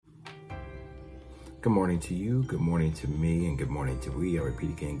Good morning to you, good morning to me, and good morning to we. I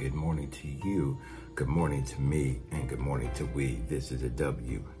repeat again, good morning to you, good morning to me, and good morning to we. This is a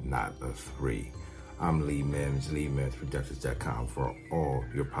W, not a 3. I'm Lee Mims, LeeMimsProductions.com for all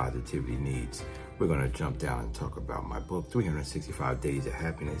your positivity needs. We're going to jump down and talk about my book, 365 Days of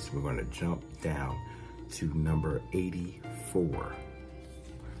Happiness. We're going to jump down to number 84.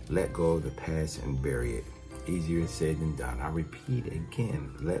 Let go of the past and bury it. Easier said than done. I repeat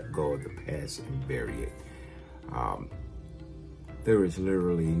again, let go of the past and bury it. There is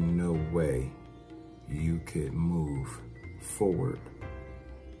literally no way you could move forward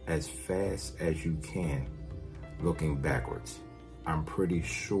as fast as you can looking backwards. I'm pretty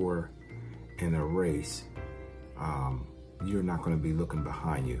sure in a race, you're not going to be looking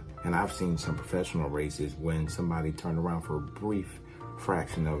behind you. And I've seen some professional races when somebody turned around for a brief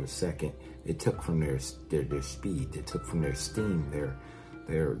fraction of a second, it took from their speed, it took from their steam,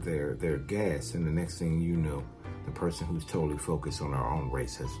 their gas, and the next thing you know, the person who's totally focused on their own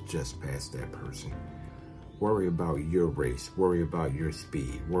race has just passed that person. Worry about your race, worry about your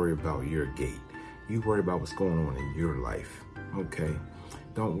speed, worry about your gait. You worry about what's going on in your life, okay?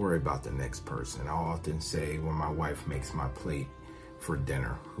 Don't worry about the next person. I often say when my wife makes my plate for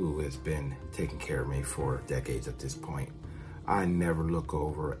dinner, who has been taking care of me for decades at this point, I never look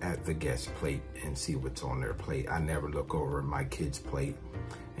over at the guest plate and see what's on their plate. I never look over at my kid's plate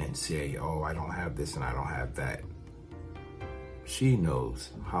and say, oh, I don't have this and I don't have that. She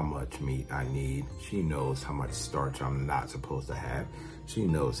knows how much meat I need. She knows how much starch I'm not supposed to have. She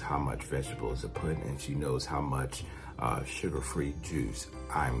knows how much vegetables to put, and she knows how much sugar-free juice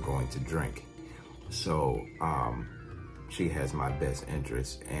I'm going to drink. So she has my best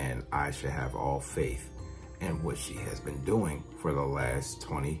interest, and I should have all faith and what she has been doing for the last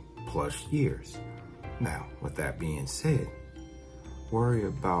 20 plus years. Now, with that being said, worry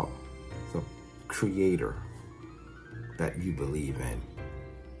about the creator that you believe in.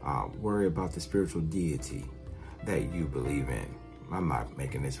 Worry about the spiritual deity that you believe in. I'm not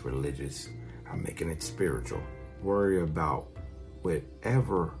making this religious, I'm making it spiritual. Worry about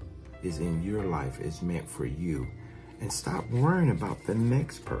whatever is in your life is meant for you, and stop worrying about the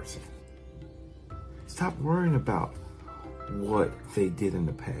next person. Stop worrying about what they did in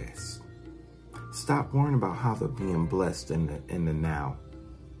the past. Stop worrying about how they're being blessed in the now.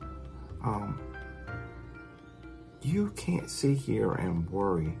 You can't sit here and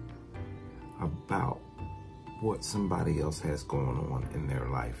worry about what somebody else has going on in their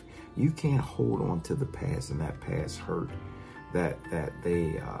life. You can't hold on to the past and that past hurt that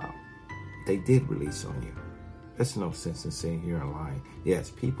they did release on you. There's no sense in sitting here and lying. Yes,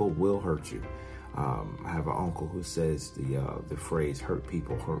 people will hurt you. I have an uncle who says the phrase hurt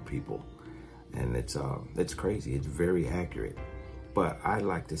people, and it's crazy. It's very accurate. But I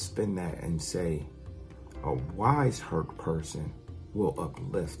like to spin that and say a wise hurt person will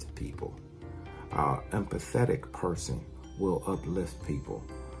uplift people. Empathetic person will uplift people.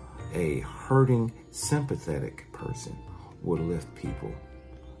 A hurting, sympathetic person will lift people.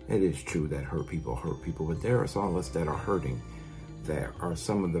 It is true that hurt people, but there are some of us that are hurting that are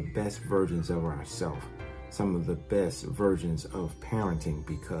some of the best versions of ourselves, some of the best versions of parenting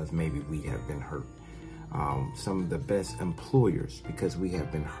because maybe we have been hurt. Some of the best employers because we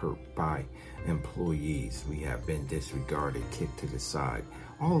have been hurt by employees. We have been disregarded, kicked to the side.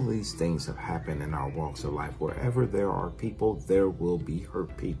 All of these things have happened in our walks of life. Wherever there are people, there will be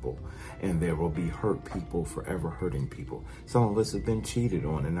hurt people. And there will be hurt people forever hurting people. Some of us have been cheated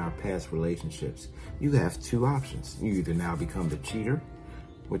on in our past relationships. You have two options. You either now become the cheater,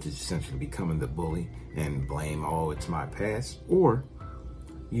 which is essentially becoming the bully and blame, oh, it's my past, or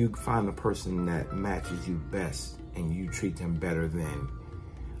you find the person that matches you best and you treat them better than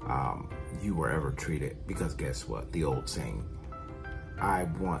you were ever treated. Because guess what? The old saying, I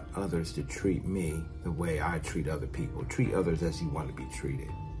want others to treat me the way I treat other people. Treat others as you want to be treated.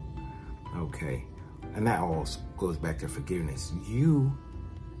 Okay. And that all goes back to forgiveness. You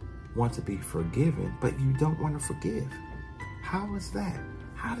want to be forgiven, but you don't want to forgive. How is that?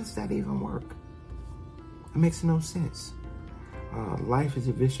 How does that even work? It makes no sense. Life is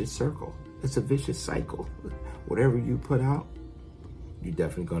a vicious circle. It's a vicious cycle. Whatever you put out, you're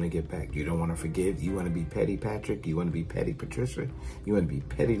definitely going to get back. You don't want to forgive. You want to be petty Patrick. You want to be petty Patricia. You want to be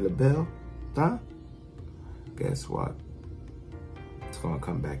petty LaBelle. Huh? Guess what? It's going to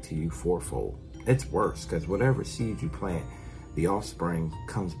come back to you fourfold. It's worse because whatever seed you plant, the offspring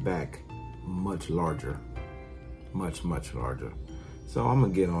comes back much larger. Much, much larger. So I'm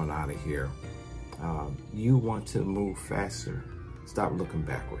going to get on out of here. You want to move faster. Stop looking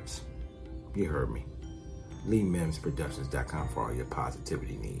backwards. You heard me. LeeMimsProductions.com for all your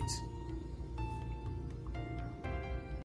positivity needs.